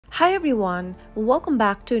Hi everyone, welcome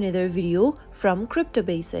back to another video from Crypto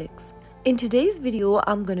Basics. In today's video,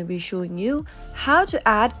 I'm going to be showing you how to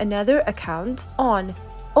add another account on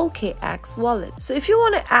OKX wallet. So if you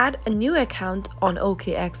want to add a new account on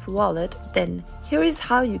OKX wallet, then here is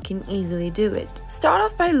how you can easily do it. Start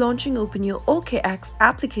off by launching open your OKX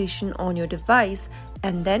application on your device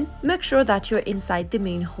and then make sure that you're inside the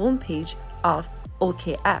main homepage of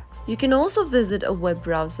OKX. You can also visit a web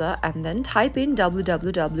browser and then type in www.okx.com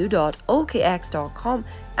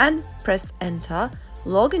and press enter,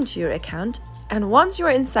 log into your account, and once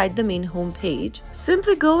you're inside the main home page,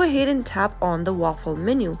 simply go ahead and tap on the waffle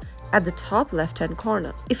menu at the top left hand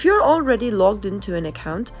corner. If you're already logged into an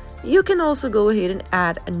account, you can also go ahead and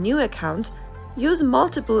add a new account. Use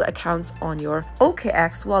multiple accounts on your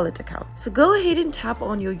OKX wallet account. So go ahead and tap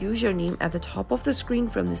on your username at the top of the screen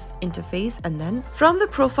from this interface, and then from the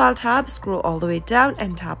profile tab, scroll all the way down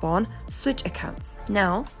and tap on switch accounts.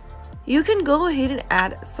 Now you can go ahead and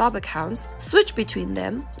add sub accounts, switch between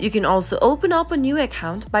them. You can also open up a new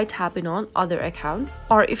account by tapping on other accounts,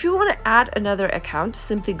 or if you want to add another account,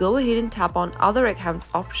 simply go ahead and tap on other accounts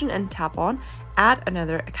option and tap on add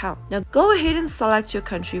another account. Now go ahead and select your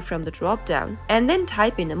country from the drop down and then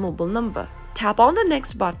type in a mobile number. Tap on the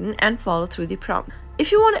next button and follow through the prompt.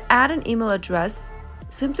 If you want to add an email address,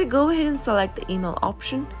 simply go ahead and select the email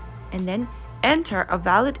option and then enter a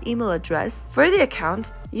valid email address for the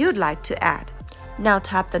account you'd like to add. Now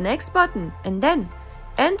tap the next button and then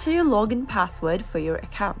enter your login password for your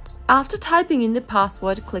account. After typing in the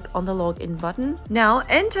password, click on the login button. Now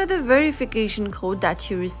enter the verification code that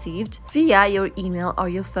you received via your email or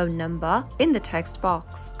your phone number in the text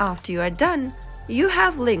box. After you are done, you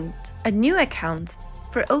have linked a new account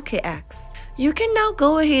for OKX. You can now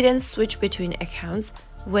go ahead and switch between accounts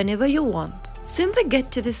whenever you want. Simply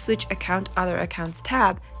get to the switch account other accounts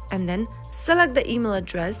tab and then select the email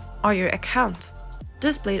address or your account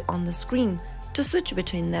displayed on the screen to switch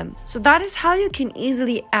between them. So that is how you can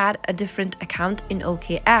easily add a different account in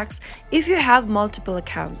OKX if you have multiple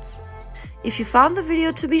accounts. If you found the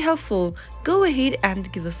video to be helpful, go ahead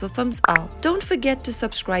and give us a thumbs up. Don't forget to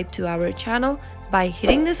subscribe to our channel by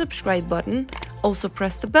hitting the subscribe button. Also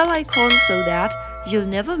press the bell icon so that you'll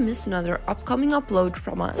never miss another upcoming upload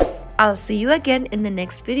from us. I'll see you again in the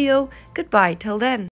next video. Goodbye till then.